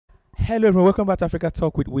Hello everyone, welcome back to Africa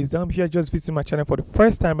Talk with Wisdom. If you're just visiting my channel for the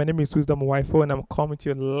first time, my name is Wisdom Wifo and I'm coming to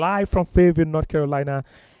you live from Fayetteville, North Carolina.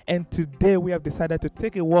 And today we have decided to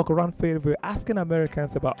take a walk around Fayetteville asking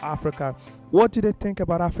Americans about Africa. What do they think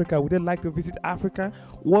about Africa? Would they like to visit Africa?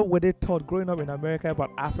 What were they taught growing up in America about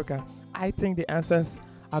Africa? I think the answers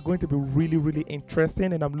are going to be really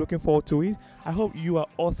interesting and I'm looking forward to it. I hope you are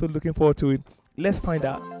also looking forward to it. Let's find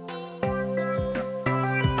out.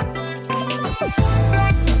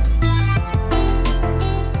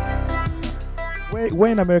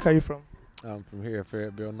 Where in America are you from? I'm from here,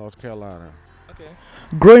 Fayetteville, North Carolina. Okay.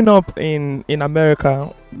 Growing up in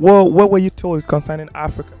America, what were you told concerning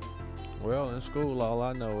Africa? Well, in school, all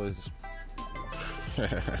I know is,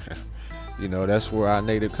 that's where our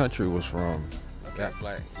native country was from. Okay.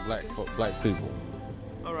 Black people.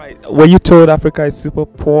 All right. Were you told Africa is super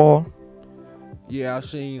poor? Yeah, I've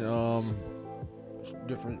seen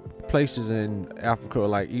different places in Africa,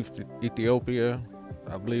 like Ethiopia.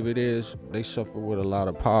 I believe it is. They suffer with a lot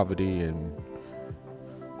of poverty and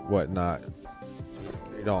whatnot.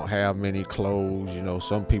 They don't have many clothes.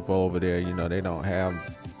 Some people over there, they don't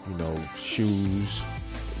have, shoes,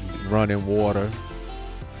 running water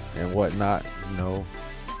and whatnot,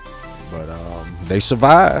 But they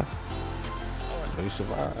survive. They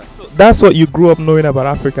survive. So that's what you grew up knowing about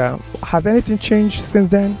Africa. Has anything changed since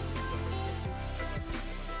then?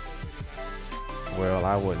 Well,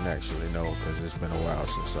 I wouldn't actually know because it's been a while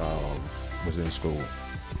since I was in school.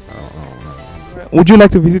 I don't know. Would you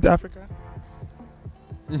like to visit Africa?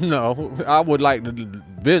 No, I would like to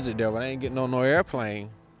visit there, but I ain't getting on no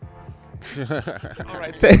airplane. All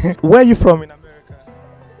right. Where are you from in America?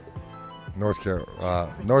 North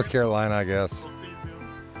Carolina, I guess.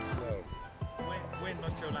 Where in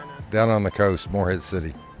North Carolina? Down on the coast, Morehead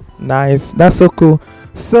City. Nice. That's so cool.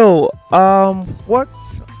 So,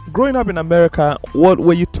 growing up in America, what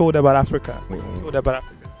were you told about Africa?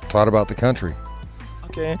 Taught about the country.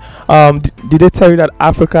 Okay. Did they tell you that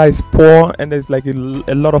Africa is poor and there's like a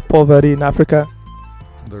lot of poverty in Africa?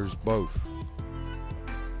 There's both.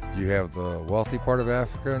 You have the wealthy part of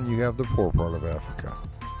Africa and you have the poor part of Africa.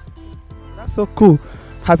 That's so cool.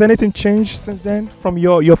 Has anything changed since then from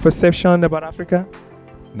your perception about Africa?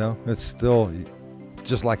 No, it's still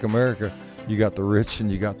just like America. You got the rich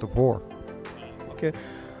and you got the poor. Okay.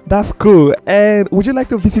 That's cool. And would you like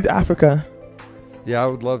to visit Africa? Yeah, I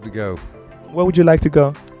would love to go. Where would you like to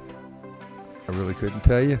go? I really couldn't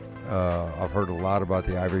tell you. I've heard a lot about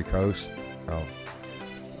the Ivory Coast.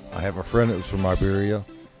 I have a friend that was from Iberia.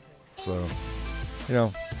 So,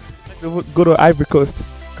 Go to Ivory Coast.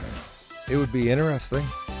 It would be interesting.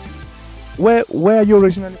 Where are you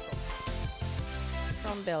originally from?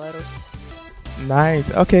 From Belarus. Nice.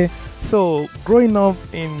 Okay. So, growing up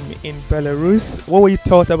in Belarus, what were you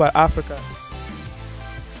taught about Africa?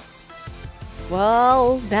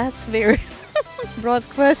 Well, that's very broad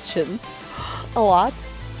question. A lot.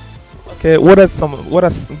 Okay.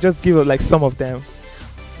 Just give like some of them.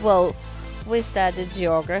 Well, we studied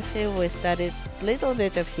geography. We studied a little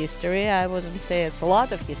bit of history. I wouldn't say it's a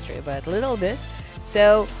lot of history, but a little bit.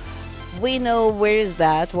 So we know where is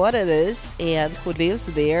that, what it is, and who lives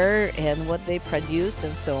there, and what they produced,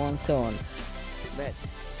 and so on and so on. But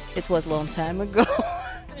it was a long time ago.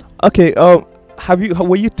 Okay.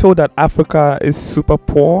 Were you told that Africa is super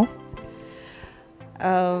poor?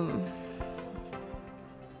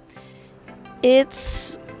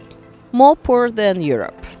 It's more poor than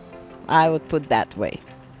Europe. I would put that way.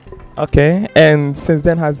 Okay. And since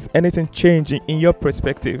then, has anything changed in your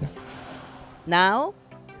perspective? Now,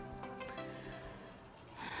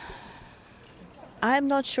 I'm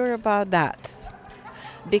not sure about that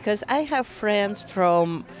because I have friends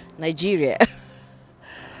from Nigeria.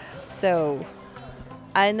 So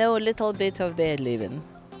I know a little bit of their living.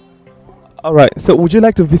 All right. So would you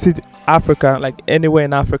like to visit Africa, like anywhere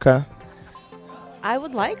in Africa? I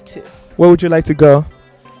would like to. Where would you like to go?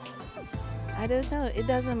 I don't know. It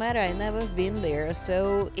doesn't matter. I never been there.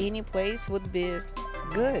 So any place would be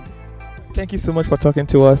good. Thank you so much for talking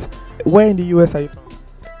to us. Where in the US are you from?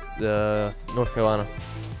 North Carolina.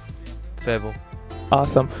 Fayetteville.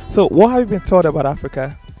 Awesome. So what have you been taught about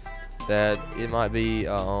Africa? That it might be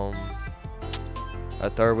a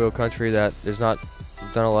third world country, that there's a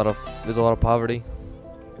lot of poverty.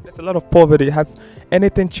 There's a lot of poverty. Has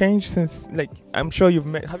anything changed since, I'm sure have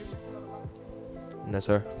you met a lot of No,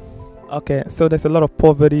 sir. Okay, so there's a lot of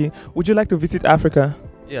poverty. Would you like to visit Africa?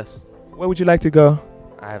 Yes. Where would you like to go?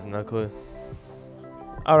 I have no clue.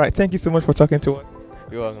 All right, thank you so much for talking to us.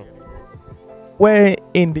 You're welcome. Where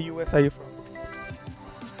in the US are you from?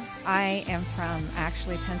 I am from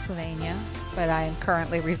actually Pennsylvania, but I am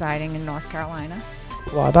currently residing in North Carolina.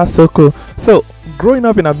 Wow, that's so cool. So, growing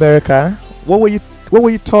up in America, what were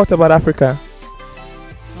you taught about Africa?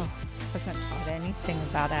 Wasn't taught anything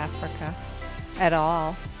about Africa at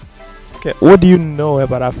all. Okay, what do you know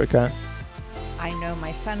about Africa? I know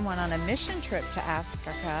my son went on a mission trip to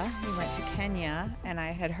Africa. He went to Kenya, and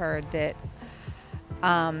I had heard that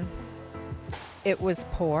it was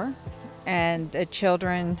poor, and the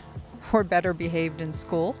children were better behaved in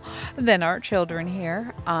school than our children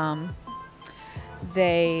here.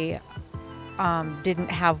 They didn't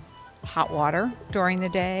have hot water during the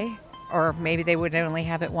day, or maybe they would only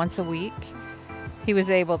have it once a week. He was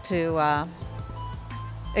able to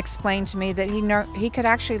explain to me that he could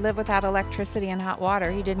actually live without electricity and hot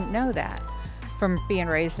water. He didn't know that from being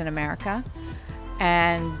raised in America.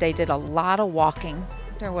 And they did a lot of walking.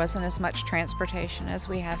 There wasn't as much transportation as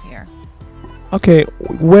we have here. Okay,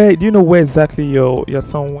 where do you know where exactly your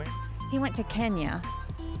son went? He went to Kenya,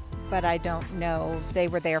 but I don't know. They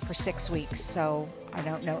were there for 6 weeks, so I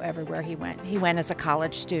don't know everywhere he went. He went as a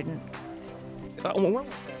college student. Oh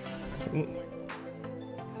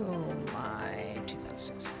my,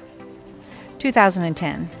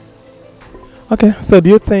 2010. Okay, so do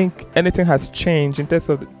you think anything has changed in terms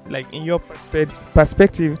of, like, in your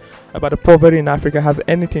perspective about the poverty in Africa? Has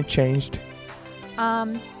anything changed?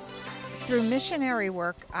 Through missionary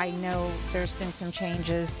work, I know there's been some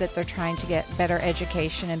changes that they're trying to get better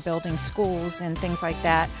education and building schools and things like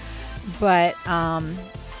that. But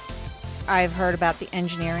I've heard about the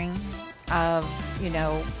engineering of,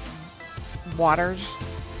 waters.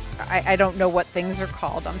 I don't know what things are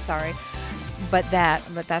called, I'm sorry. But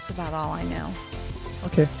that's about all I know.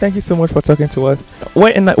 Okay, thank you so much for talking to us.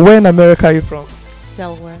 Where in America are you from?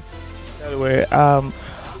 Delaware. Delaware.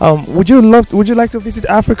 Would you like to visit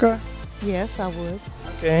Africa? Yes, I would.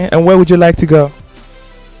 Okay, and where would you like to go?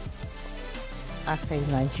 I say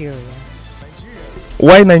Nigeria.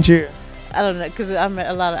 Why Nigeria? I don't know, because I have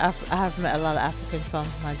met a lot of Africans from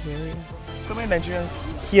Nigeria. So many Nigerians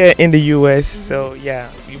here in the US. So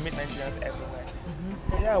yeah, you meet Nigerians everywhere.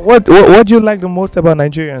 So yeah, what do you like the most about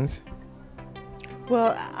Nigerians?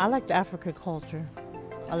 Well, I like the African culture.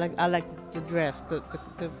 I like the dress, the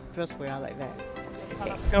dress wear. I like that.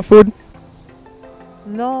 African food?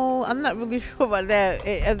 No, I'm not really sure about that.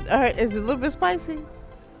 Is it a little bit spicy?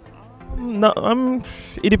 No,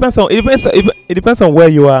 it depends on where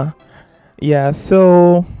you are. Yeah,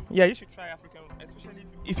 so yeah, you should try African, especially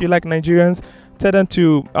if you like Nigerians. Tell them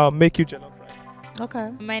to make you jollof rice. Okay.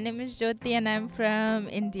 My name is Jyoti and I'm from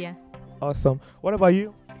India. Awesome. What about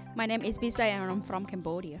you? My name is Bisai and I'm from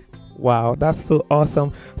Cambodia. Wow, that's so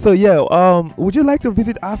awesome. So yeah, would you like to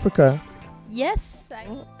visit Africa? Yes,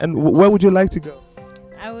 And where would you like to go?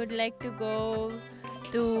 I would like to go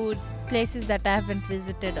to places that I haven't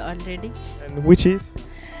visited already. And which is?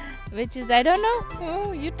 Which is, I don't know.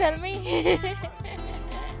 Oh, you tell me.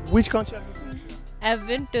 Which country have you been to? I've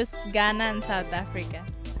been to Ghana and South Africa.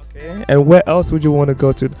 Okay. And where else would you want to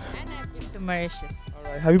go to? And I've been to Mauritius.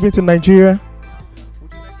 All right. Have you been to Nigeria?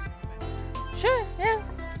 Would you like to visit Nigeria? Sure, yeah.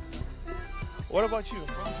 What about you?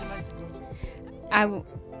 Where would you like to go to?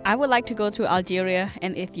 I would like to go to Algeria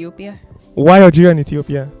and Ethiopia. Why Algeria and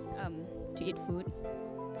Ethiopia? To eat food.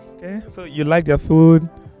 Okay. So you like their food?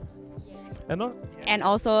 Yes. And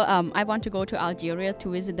also, I want to go to Algeria to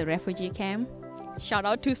visit the refugee camp. Shout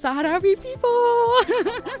out to Sahrawi people.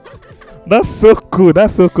 That's so cool.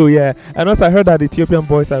 That's so cool. Yeah. And also, I heard that Ethiopian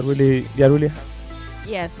boys are really.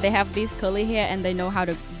 Yes, they have this curly hair and they know how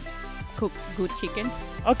to cook good chicken.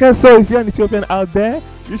 Okay, so if you're an Ethiopian out there,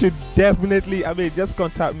 you should definitely, just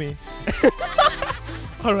contact me.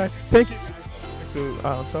 All right, thank you to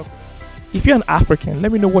talk. If you're an African,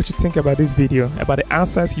 let me know what you think about this video, about the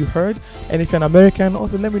answers you heard. And if you're an American,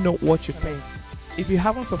 also let me know what you think. If you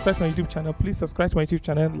haven't subscribed to my YouTube channel, please subscribe to my YouTube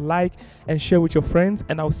channel, like and share with your friends.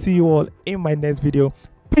 And I'll see you all in my next video.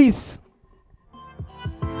 Peace.